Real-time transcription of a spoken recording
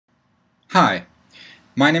Hi,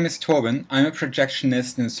 my name is Torben. I'm a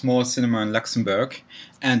projectionist in a small cinema in Luxembourg,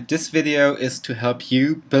 and this video is to help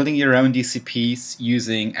you building your own DCPs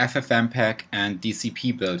using ffmpeg and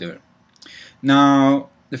DCPBuilder. Now,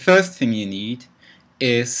 the first thing you need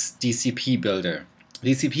is DCPBuilder.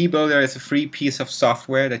 DCPBuilder is a free piece of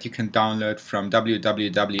software that you can download from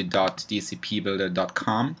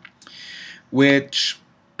www.dcpbuilder.com, which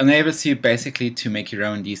enables you basically to make your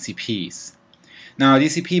own DCPs. Now,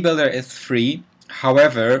 DCPBuilder is free,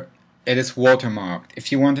 however, it is watermarked.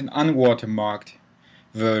 If you want an unwatermarked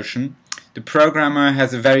version, the programmer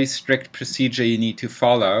has a very strict procedure you need to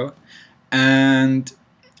follow, and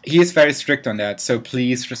he is very strict on that, so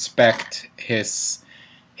please respect his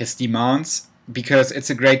demands, because it's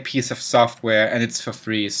a great piece of software and it's for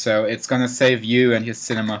free, so it's gonna save you and your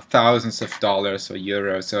cinema thousands of dollars or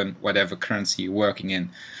euros or whatever currency you're working in.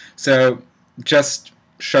 So just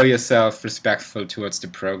show yourself respectful towards the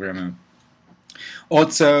programmer.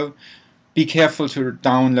 Also, be careful to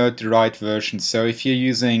download the right version. So if you're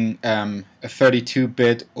using a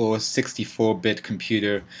 32-bit or 64-bit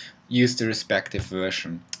computer, use the respective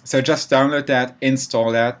version. So just download that,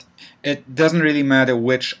 install that. It doesn't really matter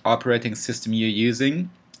which operating system you're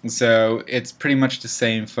using, so it's pretty much the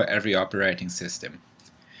same for every operating system.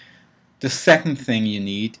 The second thing you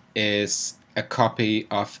need is a copy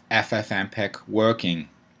of ffmpeg working.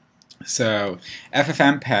 So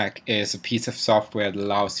ffmpeg is a piece of software that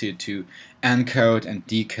allows you to encode and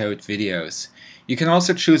decode videos. You can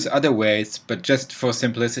also choose other ways, but just for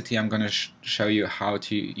simplicity I'm going to show you how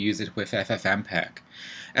to use it with ffmpeg.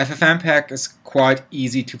 ffmpeg is quite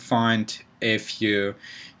easy to find if you're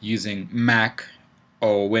using Mac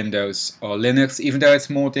or Windows or Linux, even though it's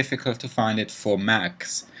more difficult to find it for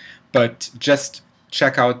Macs. But just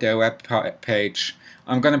check out their web page.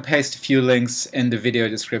 I'm going to paste a few links in the video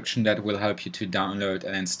description that will help you to download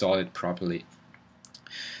and install it properly.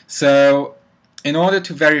 So, in order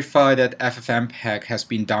to verify that ffmpeg has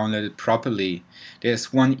been downloaded properly,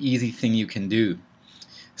 there's one easy thing you can do.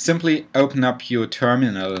 Simply open up your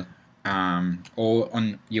terminal or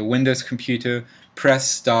on your Windows computer, press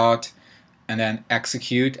start and then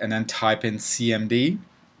execute, and then type in cmd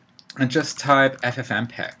and just type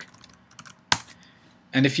ffmpeg.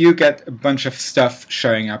 And if you get a bunch of stuff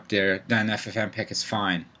showing up there, then ffmpeg is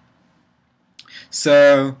fine.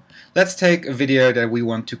 So let's take a video that we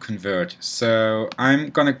want to convert. So I'm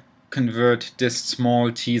gonna convert this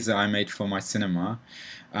small teaser I made for my cinema.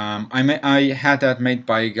 I had that made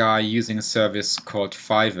by a guy using a service called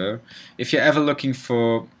Fiverr. If you're ever looking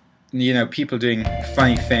for, people doing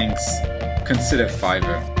funny things, consider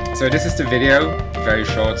Fiverr. So this is the video, very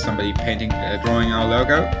short, somebody drawing our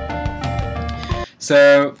logo.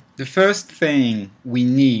 So the first thing we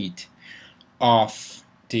need of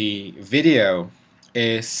the video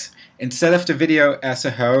is, instead of the video as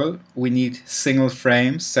a whole, we need single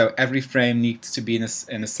frames, so every frame needs to be in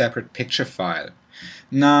a separate picture file.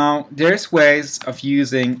 Now, there's ways of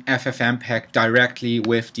using ffmpeg directly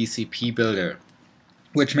with DCPBuilder,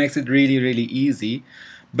 which makes it really, really easy,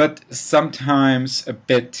 but sometimes a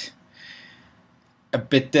bit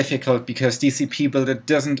difficult, because DCPBuilder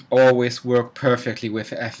doesn't always work perfectly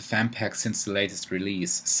with ffmpeg since the latest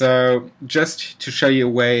release. So just to show you a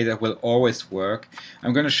way that will always work,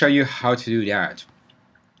 I'm going to show you how to do that.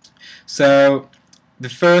 So the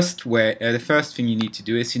first thing you need to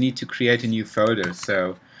do is you need to create a new folder.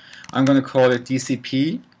 So I'm going to call it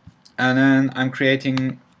DCP, and then I'm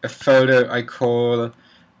creating a folder I call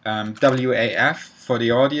WAF for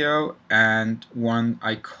the audio, and one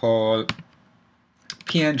I call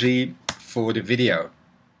PNG for the video.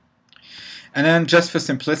 And then, just for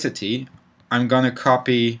simplicity, I'm going to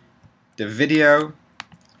copy the video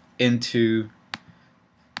into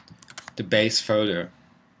the base folder.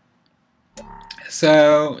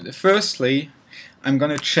 So firstly, I'm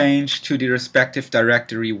going to change to the respective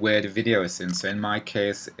directory where the video is in. So in my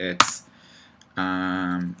case it's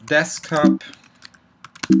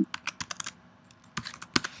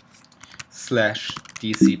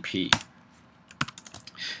desktop/DCP.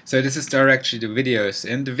 So this is directly the video is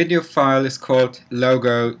in. The video file is called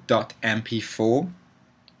logo.mp4.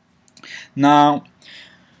 Now,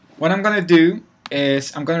 what I'm going to do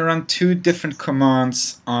is I'm going to run two different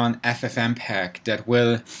commands on ffmpeg that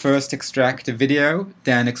will first extract the video,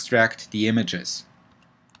 then extract the images.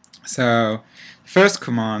 So the first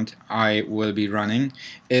command I will be running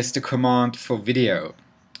is the command for video.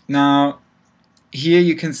 Now, here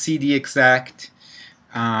you can see the exact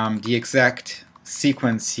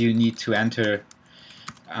sequence you need to enter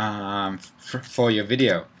for your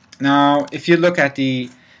video. Now, if you look at the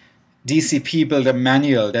DCPBuilder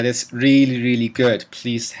manual that is really good.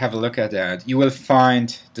 Please have a look at that. You will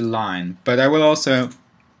find the line, but I will also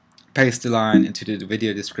paste the line into the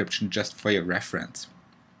video description just for your reference.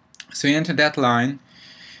 So you enter that line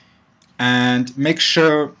and make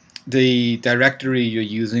sure the directory you're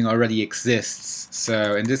using already exists.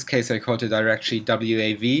 So in this case I call the directory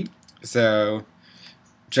WAV, so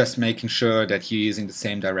just making sure that you're using the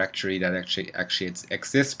same directory that actually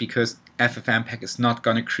exists, because ffmpeg is not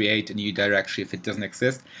going to create a new directory if it doesn't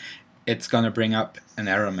exist. It's going to bring up an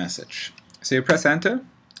error message. So you press enter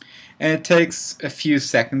and it takes a few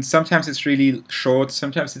seconds. Sometimes it's really short,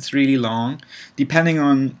 sometimes it's really long, depending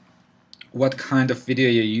on what kind of video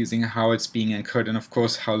you're using, how it's being encoded, and of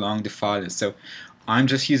course how long the file is. So I'm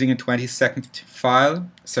just using a 20-second file,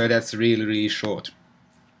 so that's really short.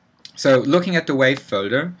 So looking at the WAV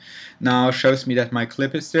folder now shows me that my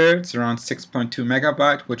clip is there. It's around 6.2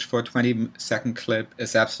 megabyte, which for a 20-second clip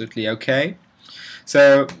is absolutely okay.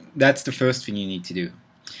 So that's the first thing you need to do.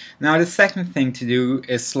 Now the second thing to do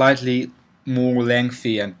is slightly more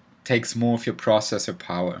lengthy and takes more of your processor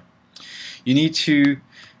power. You need to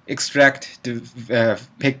extract the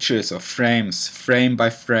pictures or frames, frame by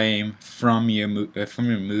frame, from your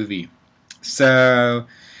movie. So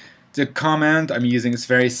the command I'm using is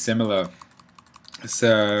very similar.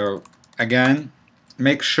 So again,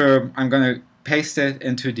 make sure, I'm going to paste it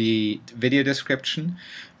into the video description.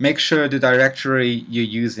 Make sure the directory you're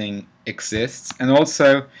using exists, and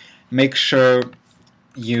also make sure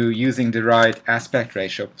you're using the right aspect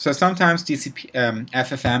ratio. So sometimes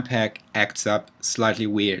ffmpeg acts up slightly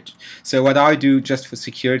weird. So what I do, just for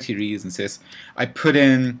security reasons, is I put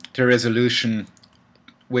in the resolution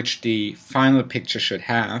which the final picture should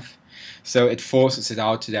have, so it forces it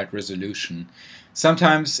out to that resolution.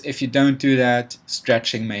 Sometimes if you don't do that,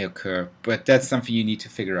 stretching may occur, but that's something you need to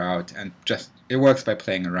figure out, and just it works by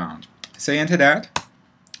playing around. So you enter that,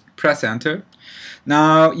 press enter.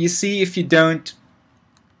 Now you see, if you don't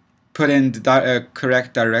put in the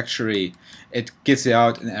correct directory, it gives you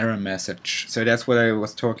out an error message. So that's what I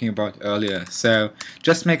was talking about earlier. So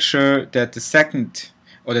just make sure that the second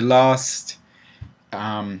or the last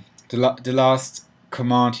last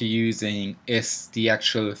command you're using is the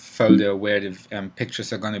actual folder where the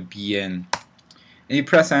pictures are going to be in. And you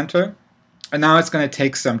press enter, and now it's going to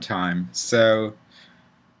take some time, so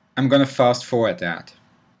I'm going to fast forward that.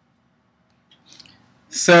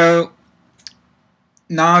 So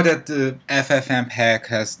now that the ffmpeg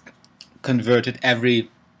has converted every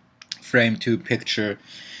frame to picture,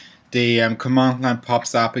 the command line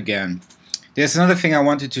pops up again. There's another thing I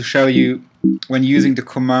wanted to show you when using the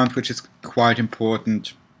command, which is quite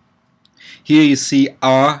important. Here you see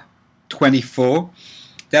R24.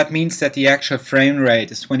 That means that the actual frame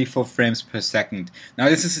rate is 24 frames per second. Now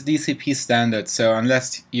this is a DCP standard, so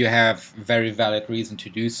unless you have very valid reason to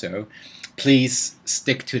do so, please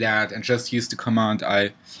stick to that and just use the command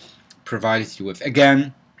I provided you with.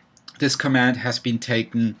 Again, this command has been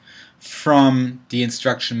taken from the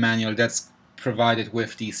instruction manual that's provided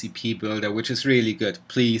with DCPBuilder, which is really good.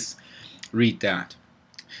 Please read that.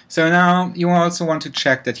 So now you also want to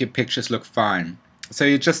check that your pictures look fine. So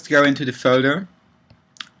you just go into the folder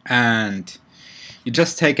and you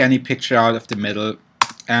just take any picture out of the middle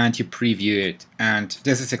and you preview it, and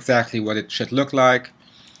this is exactly what it should look like,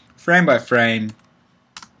 frame by frame.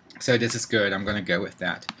 So this is good, I'm gonna go with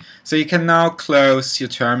that. So you can now close your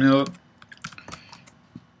terminal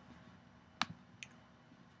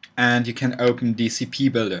and you can open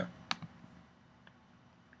DCPBuilder.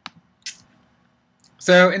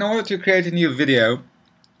 So in order to create a new video,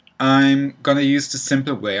 I'm gonna use the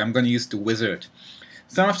simple way. I'm gonna use the wizard.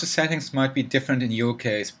 Some of the settings might be different in your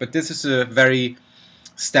case, but this is a very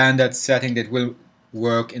standard setting that will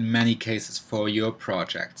work in many cases for your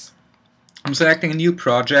projects. I'm selecting a new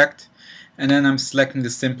project and then I'm selecting the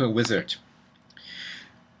simple wizard.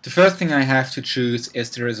 The first thing I have to choose is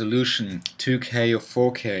the resolution, 2K or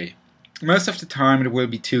 4K. Most of the time it will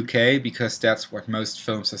be 2K because that's what most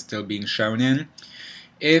films are still being shown in.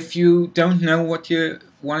 If you don't know what you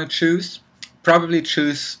want to choose, probably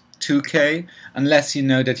choose 2K unless you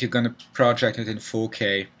know that you're going to project it in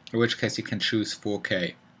 4K, in which case you can choose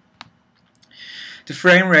 4K. The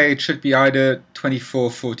frame rate should be either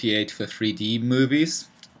 24/48 for 3D movies,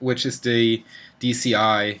 which is the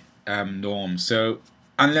DCI norm. So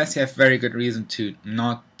unless you have very good reason to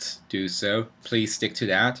not do so, please stick to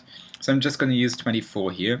that. So I'm just going to use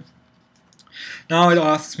 24 here. Now it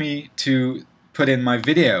asks me to put in my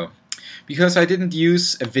video. Because I didn't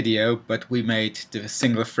use a video, but we made the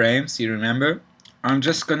single frames, you remember? I'm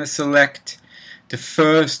just going to select the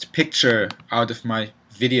first picture out of my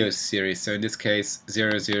video series, so in this case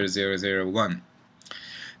 00001.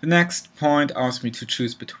 The next point asks me to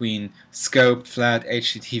choose between scope, flat,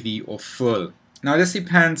 HDTV or full. Now this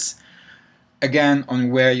depends again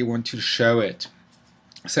on where you want to show it.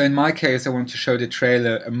 So in my case I want to show the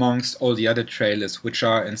trailer amongst all the other trailers which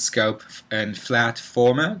are in scope and flat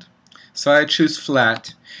format. So I choose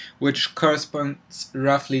flat, which corresponds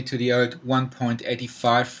roughly to the old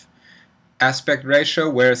 1.85 aspect ratio,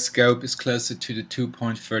 whereas scope is closer to the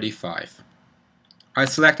 2.35. I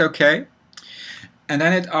select OK, and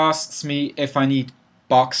then it asks me if I need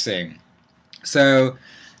boxing. So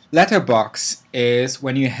letterbox is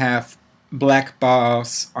when you have black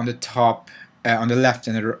bars on the top, on the left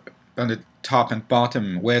and on the top and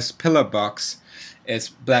bottom, whereas pillar box is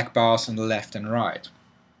black bars on the left and right.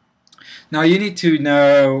 Now you need to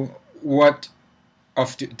know what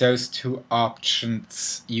of those two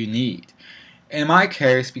options you need. In my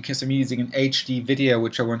case, because I'm using an HD video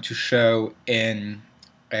which I want to show in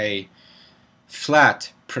a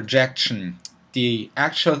flat projection, the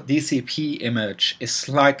actual DCP image is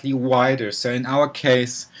slightly wider. So in our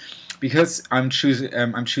case, because I'm choosing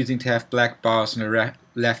to have black bars on the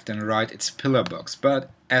left and right, it's pillar box. But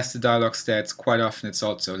as the dialog states, quite often it's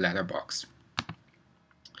also letterbox.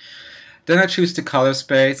 Then I choose the color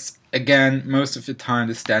space. Again, most of the time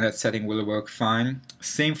the standard setting will work fine.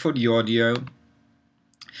 Same for the audio.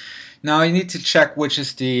 Now you need to check which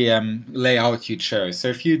is the layout you chose. So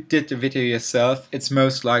if you did the video yourself, it's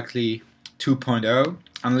most likely 2.0,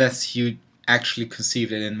 unless you actually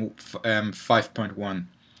conceived it in 5.1.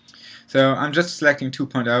 So I'm just selecting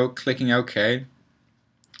 2.0, clicking OK.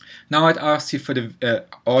 Now it asks you for the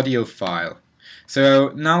audio file. So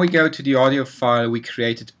now we go to the audio file we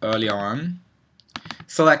created earlier on.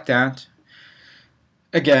 Select that.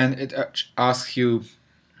 Again, it asks you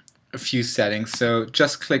a few settings, so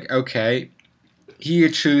just click OK. Here you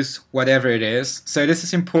choose whatever it is. So this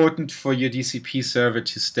is important for your DCP server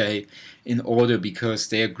to stay in order because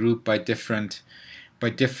they are grouped by different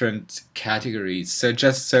categories. So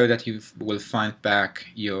just so that you will find back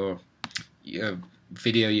your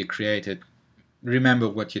video you created, remember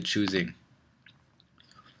what you're choosing.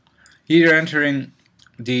 Here you're entering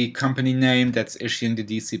the company name that's issuing the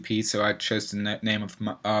DCP, so I chose the name of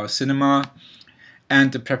our cinema,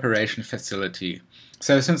 and the preparation facility.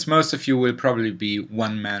 So since most of you will probably be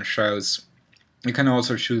one-man shows, you can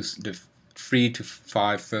also choose the 3 to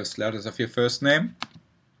 5 first letters of your first name.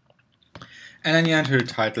 And then you enter the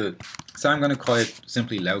title. So I'm going to call it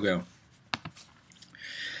simply logo.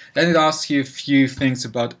 Then it asks you a few things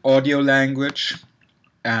about audio language,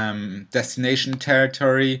 destination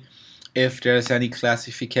territory, if there's any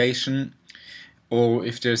classification, or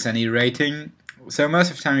if there's any rating. So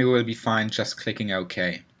most of the time you will be fine just clicking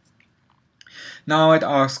OK. Now it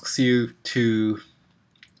asks you to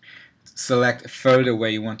select a folder where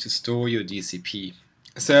you want to store your DCP.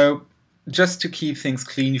 So just to keep things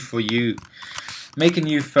clean for you, make a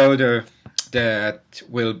new folder that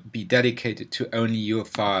will be dedicated to only your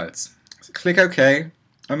files. So click OK,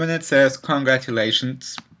 and then it says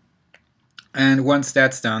congratulations, and once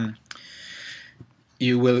that's done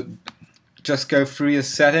you will just go through your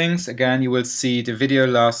settings. Again, you will see the video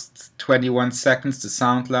lasts 21 seconds, the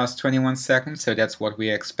sound lasts 21 seconds, so that's what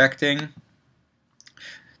we're expecting.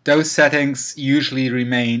 Those settings usually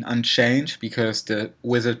remain unchanged because the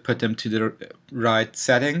wizard put them to the right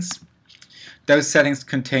settings. Those settings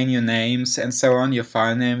contain your names and so on, your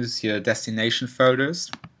file names, your destination folders.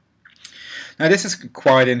 Now this is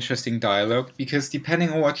quite interesting dialog because depending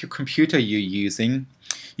on what your computer you're using,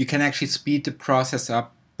 you can actually speed the process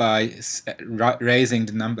up by raising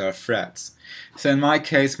the number of threads. So in my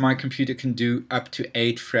case, my computer can do up to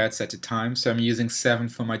 8 threads at a time, so I'm using 7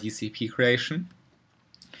 for my DCP creation.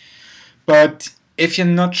 But if you're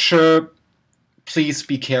not sure, please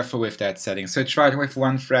be careful with that setting. So try it with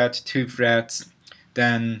 1 thread, 2 threads,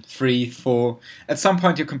 then 3, 4. At some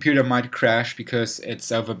point your computer might crash because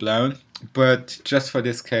it's overblown, but just for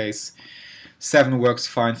this case, 7 works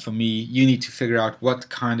fine for me. You need to figure out what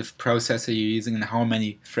kind of processor you're using and how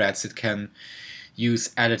many threads it can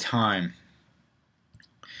use at a time.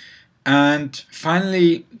 And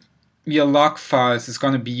finally, your log files is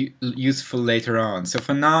going to be useful later on. So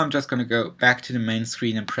for now, I'm just going to go back to the main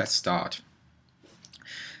screen and press start.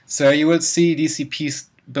 So you will see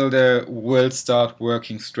DCPBuilder will start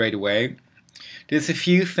working straight away. There's a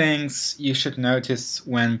few things you should notice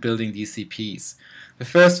when building DCPs. The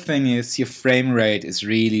first thing is your frame rate is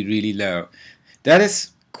really low. That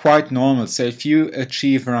is quite normal. So if you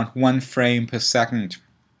achieve around 1 frame per second,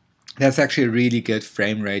 that's actually a really good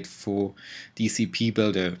frame rate for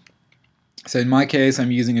DCPBuilder. So in my case, I'm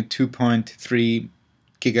using a 2.3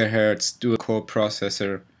 gigahertz dual core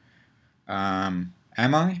processor. Am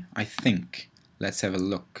I? I think. Let's have a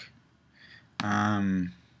look.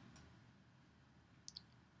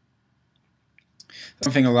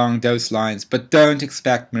 Something along those lines, but don't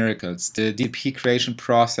expect miracles. The DCP creation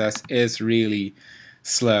process is really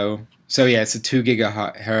slow. So yeah, it's a 2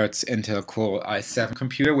 gigahertz Intel Core i7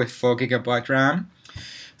 computer with 4 GB RAM.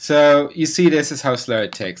 So you see, this is how slow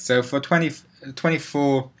it takes. So for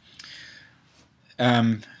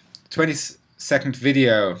 20-second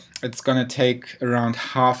video, it's gonna take around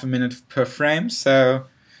half a minute per frame, so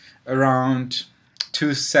around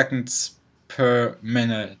 2 seconds per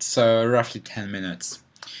minute, so roughly 10 minutes.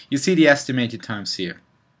 You see the estimated times here.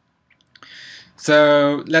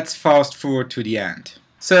 So let's fast forward to the end.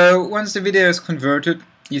 So once the video is converted,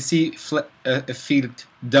 you see a field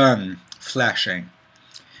done flashing.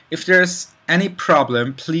 If there's any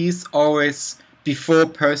problem, please always, before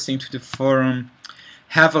posting to the forum,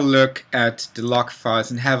 have a look at the log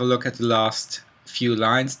files and have a look at the last few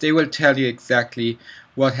lines. They will tell you exactly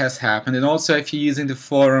what has happened. And also, if you're using the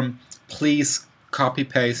forum, please copy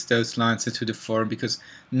paste those lines into the forum, because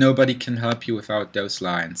nobody can help you without those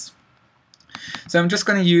lines. So I'm just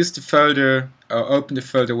going to use the folder, or open the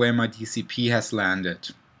folder where my DCP has landed.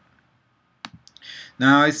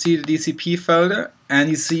 Now I see the DCP folder, and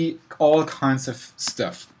you see all kinds of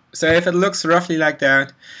stuff. So if it looks roughly like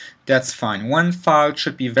that, that's fine. One file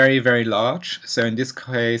should be very, very large. So in this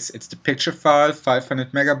case, it's the picture file,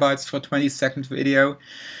 500 megabytes for 20-second video.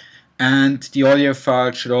 And the audio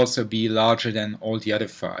file should also be larger than all the other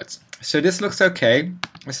files. So this looks okay.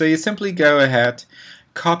 So you simply go ahead,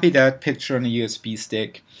 copy that picture on a USB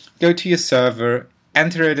stick, go to your server,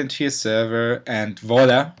 enter it into your server, and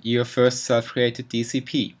voila, your first self-created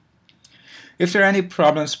DCP. If there are any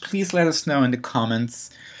problems, please let us know in the comments.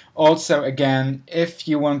 Also, again, if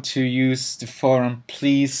you want to use the forum,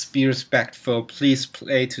 please be respectful, please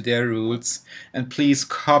play to their rules, and please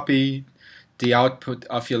copy the output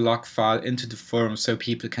of your log file into the forum so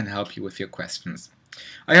people can help you with your questions.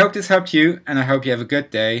 I hope this helped you, and I hope you have a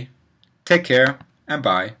good day. Take care, and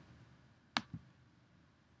bye.